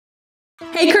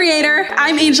Hey creator,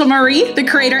 I'm Angel Marie, the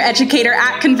creator educator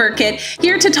at ConvertKit,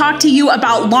 here to talk to you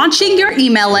about launching your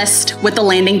email list with a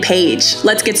landing page.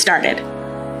 Let's get started.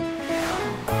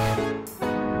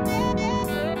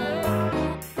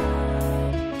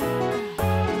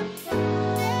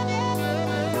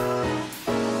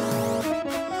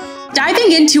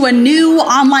 Diving into a new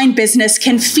online business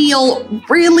can feel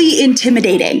really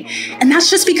intimidating. And that's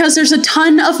just because there's a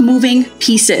ton of moving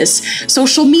pieces.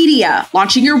 Social media,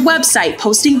 launching your website,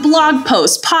 posting blog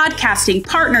posts, podcasting,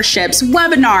 partnerships,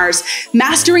 webinars,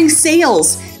 mastering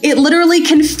sales. It literally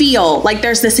can feel like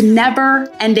there's this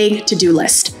never-ending to-do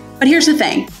list. But here's the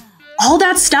thing, all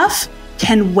that stuff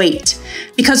can wait.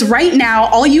 Because right now,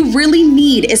 all you really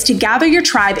need is to gather your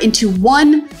tribe into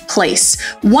one place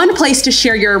to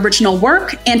share your original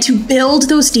work and to build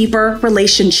those deeper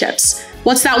relationships.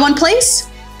 What's that one place?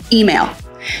 Email.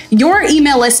 Your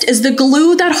email list is the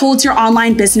glue that holds your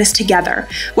online business together.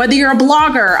 Whether you're a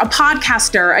blogger, a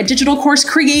podcaster, a digital course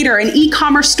creator, an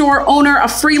e-commerce store owner, a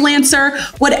freelancer,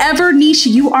 whatever niche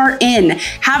you are in,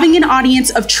 having an audience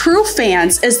of true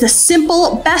fans is the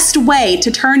simple, best way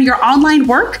to turn your online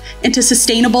work into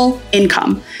sustainable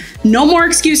income. No more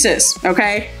excuses,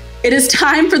 okay? It is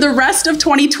time for the rest of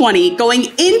 2020, going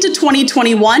into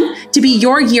 2021, to be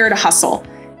your year to hustle.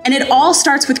 And it all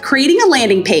starts with creating a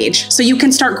landing page so you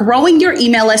can start growing your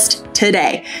email list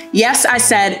today. Yes, I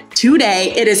said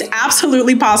today. It is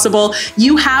absolutely possible.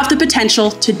 You have the potential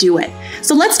to do it.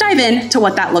 So let's dive into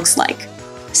what that looks like.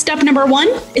 Step number one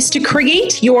is to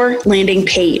create your landing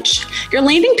page. Your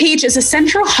landing page is a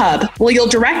central hub where you'll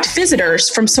direct visitors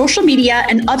from social media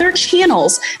and other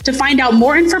channels to find out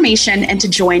more information and to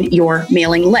join your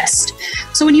mailing list.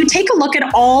 So when you take a look at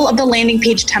all of the landing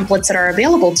page templates that are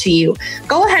available to you,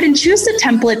 go ahead and choose the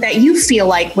template that you feel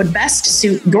like would best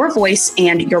suit your voice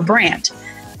and your brand.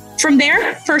 From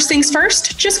there, first things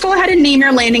first, just go ahead and name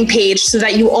your landing page so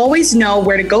that you always know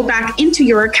where to go back into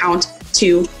your account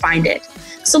to find it.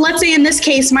 So let's say in this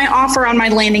case, my offer on my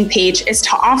landing page is to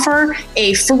offer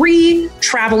a free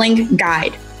traveling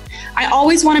guide. I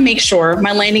always want to make sure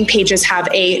my landing pages have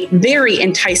a very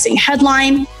enticing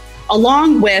headline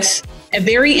along with a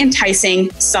very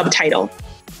enticing subtitle.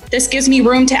 This gives me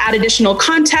room to add additional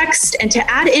context and to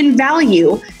add in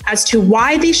value as to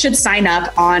why they should sign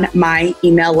up on my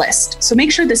email list. So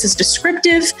make sure this is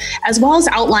descriptive as well as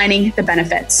outlining the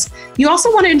benefits. You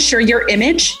also want to ensure your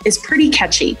image is pretty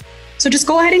catchy. So just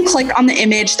go ahead and click on the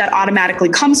image that automatically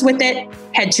comes with it,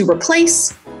 head to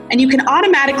replace, and you can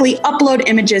automatically upload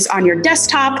images on your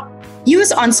desktop.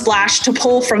 Use Unsplash to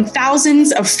pull from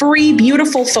thousands of free,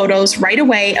 beautiful photos right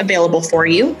away available for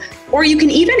you. Or you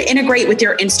can even integrate with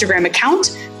your Instagram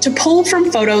account to pull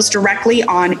from photos directly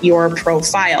on your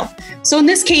profile. So in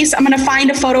this case, I'm going to find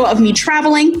a photo of me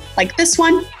traveling like this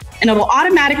one, and it will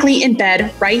automatically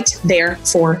embed right there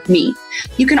for me.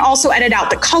 You can also edit out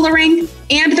the coloring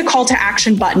and the call to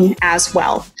action button as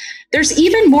well. There's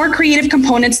even more creative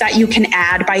components that you can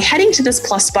add by heading to this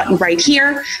plus button right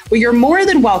here, where you're more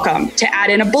than welcome to add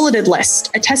in a bulleted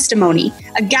list, a testimony,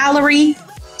 a gallery,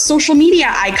 social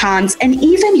media icons, and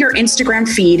even your Instagram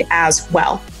feed as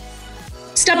well.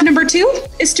 Step number two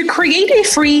is to create a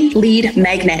free lead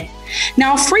magnet.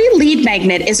 Now, a free lead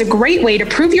magnet is a great way to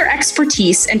prove your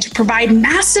expertise and to provide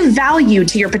massive value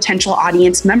to your potential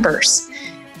audience members.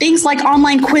 Things like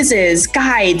online quizzes,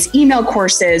 guides, email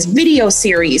courses, video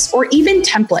series, or even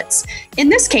templates. In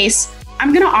this case,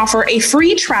 I'm going to offer a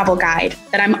free travel guide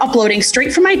that I'm uploading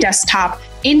straight from my desktop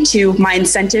into my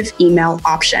incentive email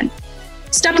option.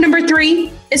 Step number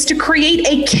three is to create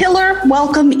a killer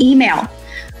welcome email.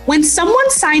 When someone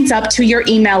signs up to your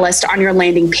email list on your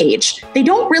landing page, they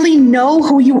don't really know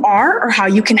who you are or how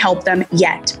you can help them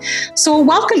yet. So a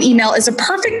welcome email is a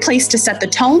perfect place to set the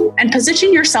tone and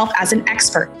position yourself as an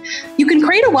expert. You can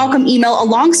create a welcome email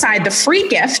alongside the free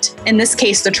gift, in this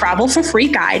case, the Travel for Free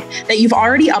guide that you've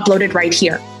already uploaded right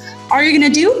here. All you're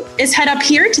going to do is head up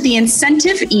here to the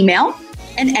incentive email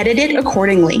and edit it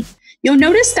accordingly. You'll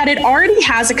notice that it already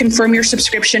has a confirm your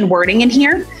subscription wording in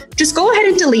here. Just go ahead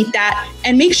and delete that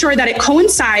and make sure that it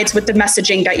coincides with the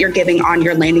messaging that you're giving on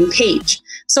your landing page.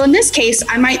 So in this case,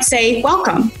 I might say,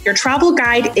 welcome, your travel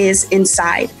guide is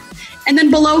inside. And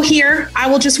then below here, I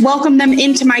will just welcome them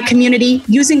into my community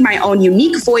using my own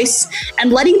unique voice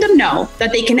and letting them know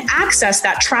that they can access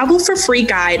that Travel for Free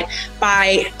guide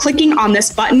by clicking on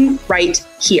this button right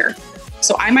here.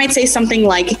 So I might say something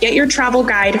like, get your travel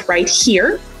guide right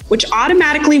here, which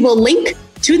automatically will link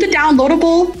to the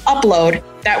downloadable upload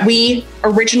that we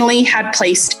originally had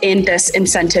placed in this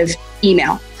incentive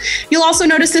email. You'll also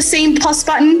notice the same plus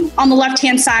button on the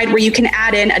left-hand side where you can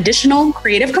add in additional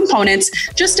creative components,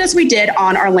 just as we did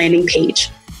on our landing page.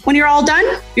 When you're all done,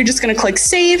 you're just going to click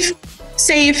save,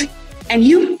 and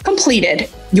you completed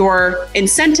your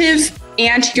incentive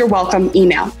and your welcome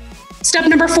email. Step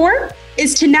number 4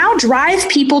 is to now drive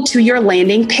people to your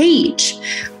landing page.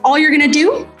 All you're going to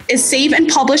do is save and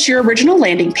publish your original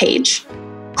landing page.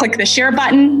 Click the share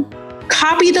button,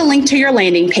 copy the link to your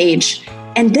landing page,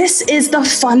 and this is the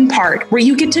fun part where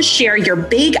you get to share your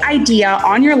big idea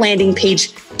on your landing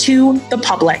page to the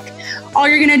public. All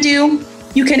you're going to do,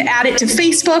 you can add it to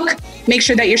Facebook. Make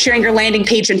sure that you're sharing your landing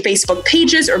page in Facebook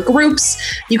pages or groups.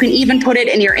 You can even put it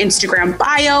in your Instagram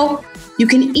bio. You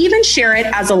can even share it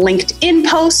as a LinkedIn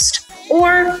post,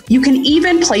 or you can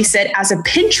even place it as a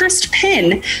Pinterest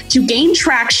pin to gain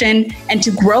traction and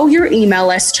to grow your email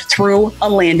list through a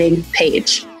landing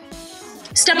page.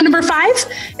 Step number 5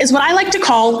 is what I like to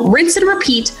call rinse and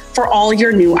repeat for all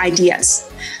your new ideas.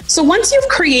 So once you've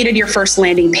created your first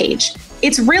landing page,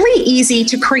 it's really easy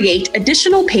to create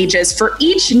additional pages for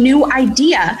each new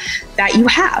idea that you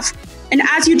have. And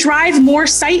as you drive more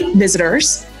site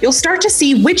visitors, you'll start to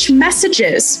see which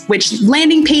messages, which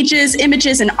landing pages,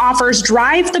 images, and offers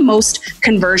drive the most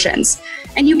conversions.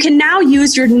 And you can now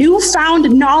use your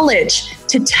newfound knowledge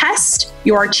to test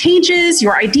your changes,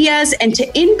 your ideas, and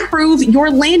to improve your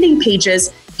landing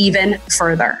pages even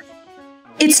further.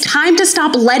 It's time to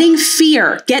stop letting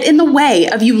fear get in the way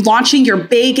of you launching your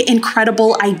big,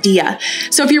 incredible idea.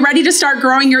 So if you're ready to start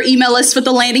growing your email list with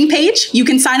the landing page, you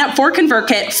can sign up for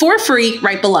ConvertKit for free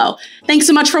right below. Thanks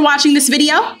so much for watching this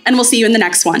video, and we'll see you in the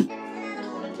next one.